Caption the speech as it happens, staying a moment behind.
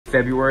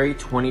February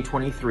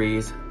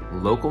 2023's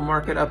local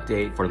market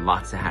update for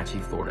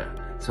Loxahatchee, Florida.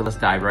 So let's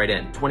dive right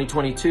in.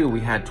 2022, we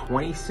had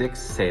 26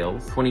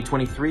 sales.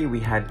 2023,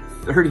 we had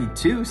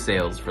 32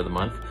 sales for the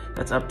month.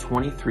 That's up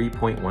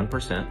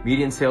 23.1%.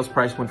 Median sales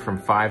price went from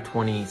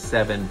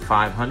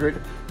 $527,500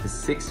 to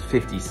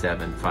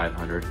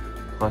 $657,500,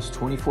 plus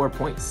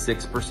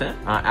 24.6%.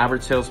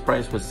 Average sales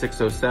price was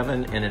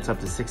 $607 and it's up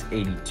to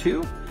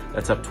 $682.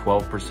 That's up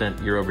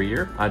 12% year over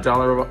year.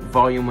 Dollar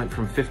volume went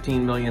from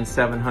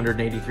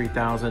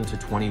 $15,783,000 to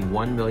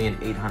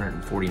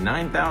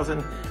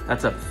 $21,849,000.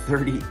 That's up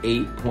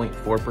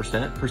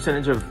 38.4%.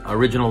 Percentage of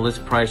original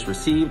list price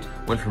received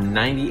went from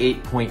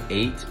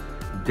 98.8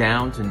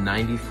 down to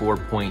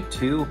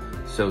 94.2.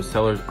 So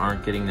sellers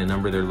aren't getting the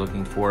number they're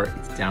looking for.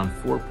 It's down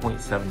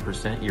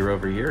 4.7% year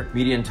over year.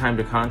 Median time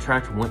to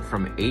contract went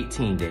from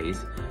 18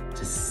 days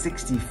to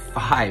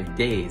 65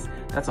 days.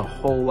 That's a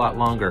whole lot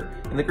longer.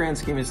 In the grand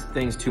scheme of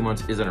things, 2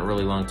 months isn't a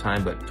really long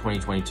time, but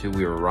 2022,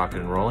 we were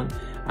rocking and rolling.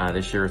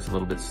 This year, it's a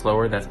little bit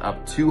slower. That's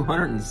up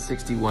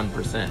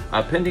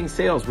 261%. Pending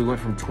sales, we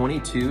went from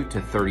 22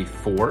 to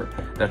 34.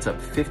 That's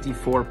up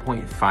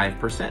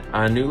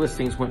 54.5%. New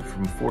listings went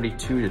from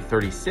 42 to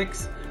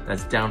 36.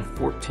 That's down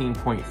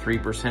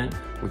 14.3%,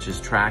 which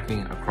is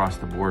tracking across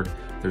the board.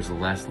 There's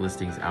less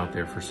listings out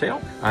there for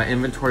sale.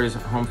 Inventories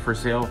home for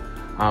sale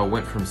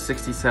went from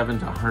 67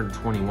 to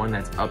 121.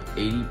 That's up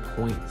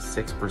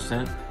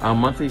 80.6%.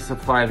 Monthly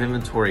supply of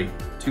inventory,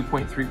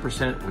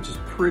 2.3%, which is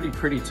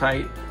pretty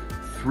tight.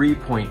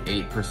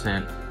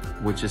 3.8%,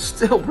 which is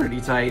still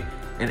pretty tight.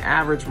 An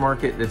average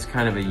market that's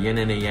kind of a yin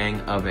and a yang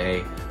of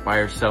a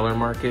buyer-seller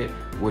market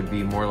would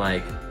be more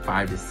like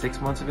 5 to 6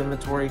 months of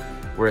inventory.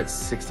 We're at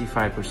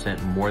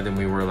 65% more than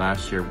we were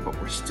last year, but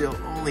we're still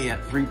only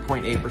at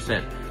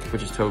 3.8%,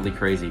 which is totally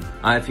crazy.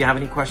 If you have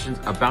any questions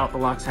about the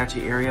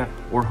Loxahatchee area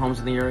or homes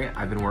in the area,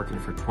 I've been working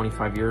for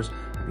 25 years.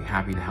 I'd be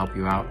happy to help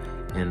you out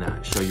and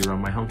show you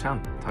around my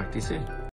hometown. Talk to you soon.